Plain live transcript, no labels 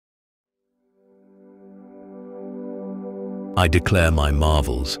I declare my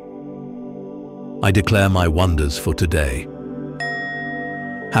marvels. I declare my wonders for today.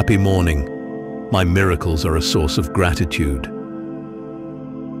 Happy morning. My miracles are a source of gratitude.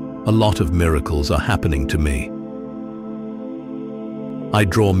 A lot of miracles are happening to me. I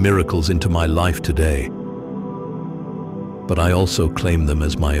draw miracles into my life today, but I also claim them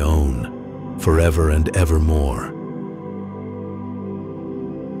as my own, forever and evermore.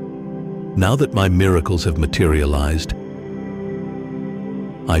 Now that my miracles have materialized,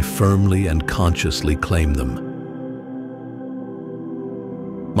 I firmly and consciously claim them.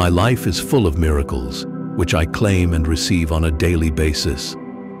 My life is full of miracles, which I claim and receive on a daily basis.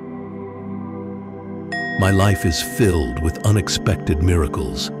 My life is filled with unexpected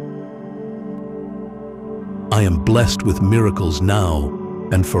miracles. I am blessed with miracles now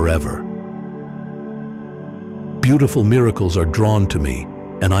and forever. Beautiful miracles are drawn to me,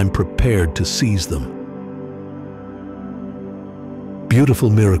 and I'm prepared to seize them. Beautiful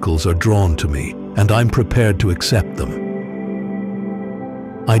miracles are drawn to me, and I'm prepared to accept them.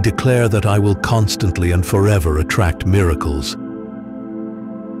 I declare that I will constantly and forever attract miracles.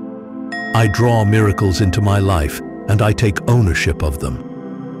 I draw miracles into my life, and I take ownership of them.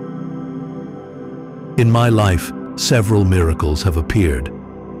 In my life, several miracles have appeared.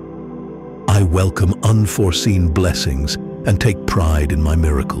 I welcome unforeseen blessings and take pride in my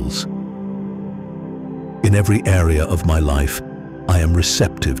miracles. In every area of my life, I am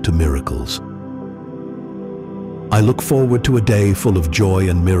receptive to miracles. I look forward to a day full of joy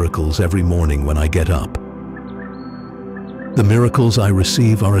and miracles every morning when I get up. The miracles I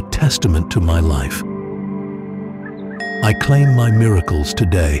receive are a testament to my life. I claim my miracles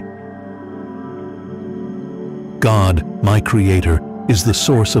today. God, my Creator, is the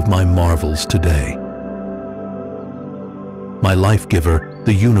source of my marvels today. My life giver,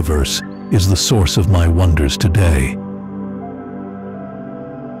 the universe, is the source of my wonders today.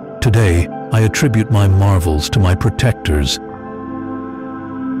 Today, I attribute my marvels to my protectors,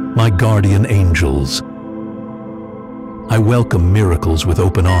 my guardian angels. I welcome miracles with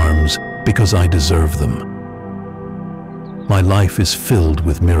open arms because I deserve them. My life is filled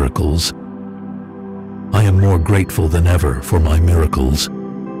with miracles. I am more grateful than ever for my miracles.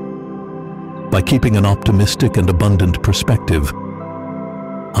 By keeping an optimistic and abundant perspective,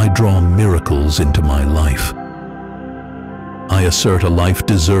 I draw miracles into my life. I assert a life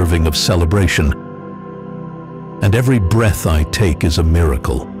deserving of celebration, and every breath I take is a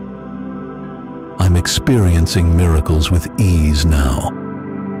miracle. I'm experiencing miracles with ease now.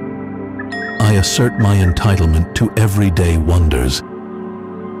 I assert my entitlement to everyday wonders.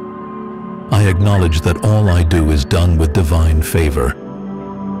 I acknowledge that all I do is done with divine favor.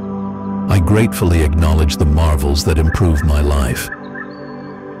 I gratefully acknowledge the marvels that improve my life.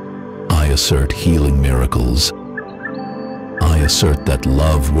 I assert healing miracles. I assert that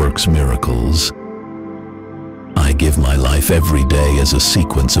love works miracles. I give my life every day as a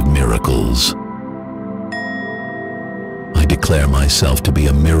sequence of miracles. I declare myself to be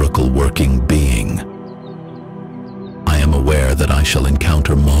a miracle-working being. I am aware that I shall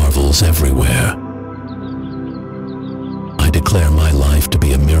encounter marvels everywhere. I declare my life to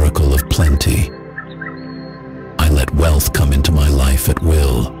be a miracle of plenty. I let wealth come into my life at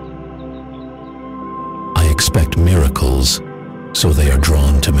will. I expect miracles, so they are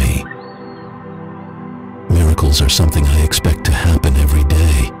drawn to me. Miracles are something I expect to happen every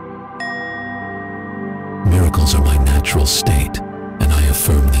day. Miracles are my natural state, and I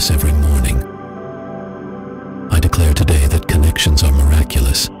affirm this every morning. I declare today that connections are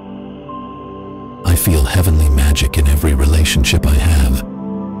miraculous. I feel heavenly magic in every relationship I have.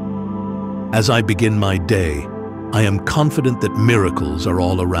 As I begin my day, I am confident that miracles are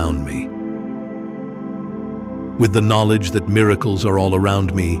all around me. With the knowledge that miracles are all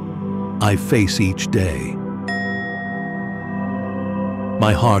around me, I face each day.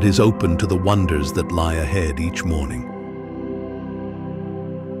 My heart is open to the wonders that lie ahead each morning.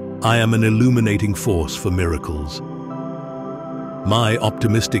 I am an illuminating force for miracles. My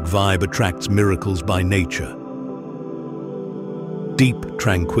optimistic vibe attracts miracles by nature. Deep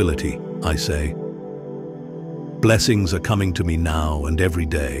tranquility, I say. Blessings are coming to me now and every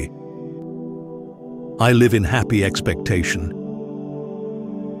day. I live in happy expectation,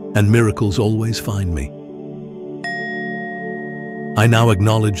 and miracles always find me. I now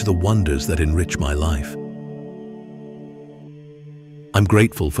acknowledge the wonders that enrich my life. I'm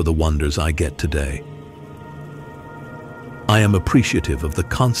grateful for the wonders I get today. I am appreciative of the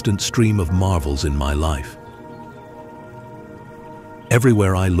constant stream of marvels in my life.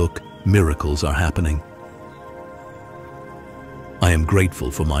 Everywhere I look, miracles are happening. I am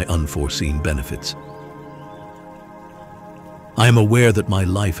grateful for my unforeseen benefits. I am aware that my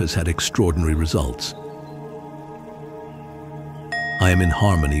life has had extraordinary results. I am in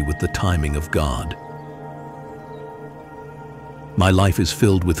harmony with the timing of God. My life is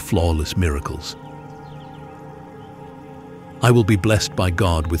filled with flawless miracles. I will be blessed by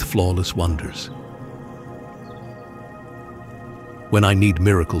God with flawless wonders. When I need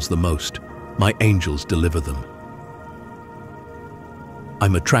miracles the most, my angels deliver them.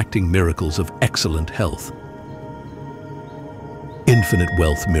 I'm attracting miracles of excellent health. Infinite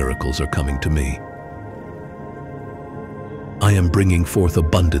wealth miracles are coming to me. I am bringing forth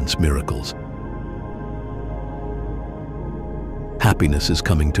abundance miracles. Happiness is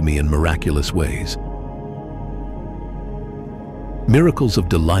coming to me in miraculous ways. Miracles of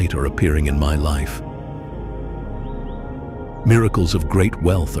delight are appearing in my life. Miracles of great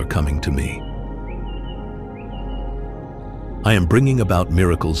wealth are coming to me. I am bringing about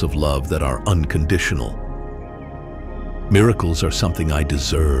miracles of love that are unconditional. Miracles are something I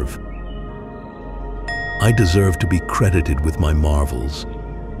deserve. I deserve to be credited with my marvels.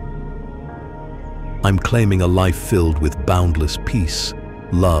 I'm claiming a life filled with boundless peace,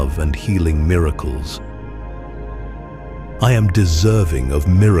 love, and healing miracles. I am deserving of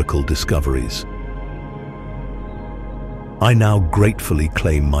miracle discoveries. I now gratefully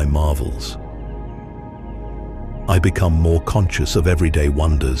claim my marvels. I become more conscious of everyday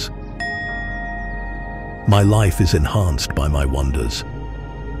wonders. My life is enhanced by my wonders.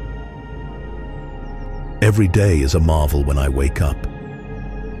 Every day is a marvel when I wake up.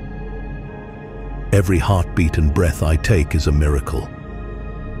 Every heartbeat and breath I take is a miracle.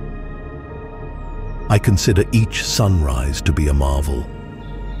 I consider each sunrise to be a marvel.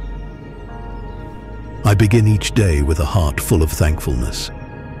 I begin each day with a heart full of thankfulness.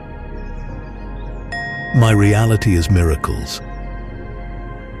 My reality is miracles.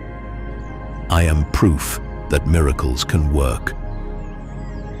 I am proof that miracles can work.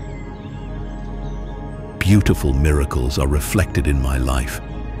 Beautiful miracles are reflected in my life.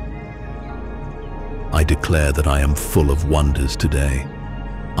 I declare that I am full of wonders today.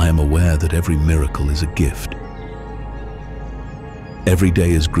 I am aware that every miracle is a gift. Every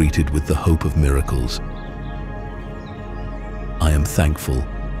day is greeted with the hope of miracles. I am thankful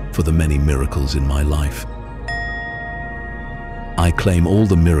for the many miracles in my life. I claim all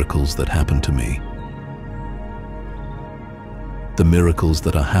the miracles that happen to me. The miracles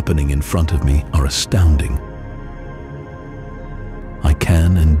that are happening in front of me are astounding. I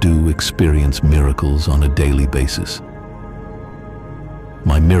can and do experience miracles on a daily basis.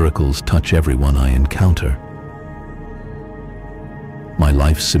 My miracles touch everyone I encounter. My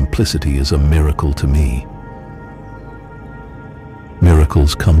life's simplicity is a miracle to me.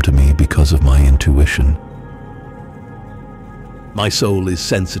 Miracles come to me because of my intuition. My soul is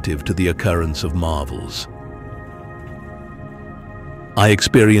sensitive to the occurrence of marvels. I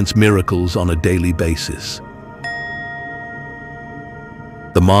experience miracles on a daily basis.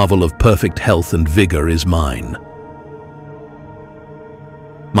 The marvel of perfect health and vigor is mine.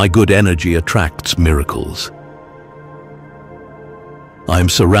 My good energy attracts miracles. I am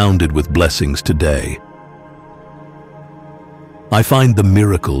surrounded with blessings today. I find the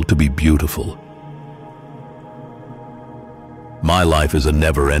miracle to be beautiful. My life is a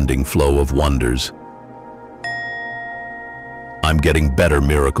never-ending flow of wonders. I'm getting better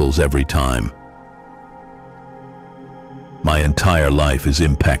miracles every time. My entire life is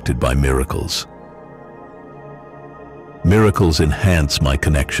impacted by miracles. Miracles enhance my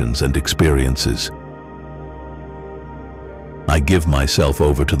connections and experiences. I give myself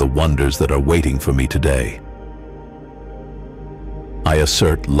over to the wonders that are waiting for me today. I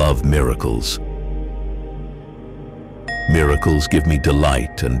assert love miracles. Miracles give me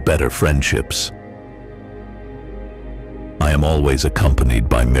delight and better friendships. I am always accompanied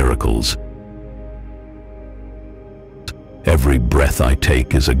by miracles. Every breath I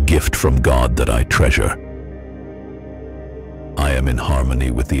take is a gift from God that I treasure. I am in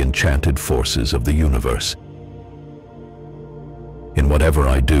harmony with the enchanted forces of the universe. In whatever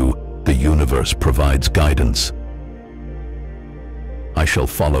I do, the universe provides guidance. I shall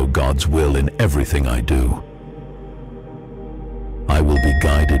follow God's will in everything I do. I will be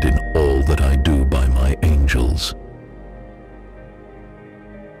guided in all that I do by my angels.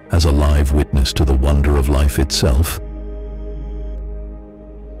 As a live witness to the wonder of life itself,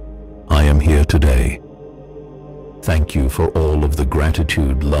 I am here today. Thank you for all of the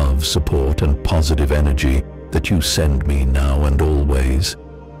gratitude, love, support, and positive energy that you send me now and always.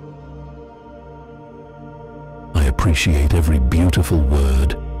 I appreciate every beautiful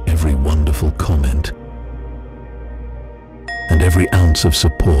word, every wonderful comment, and every ounce of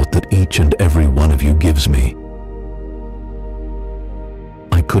support that each and every one of you gives me.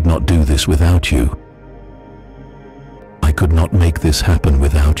 I could not do this without you. I could not make this happen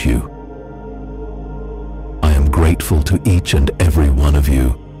without you. I am grateful to each and every one of you.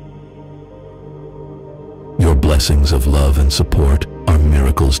 Your blessings of love and support are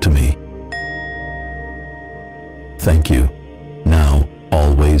miracles to me. Thank you, now,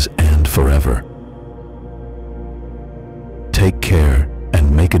 always, and forever. Take care and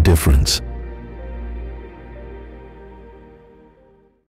make a difference.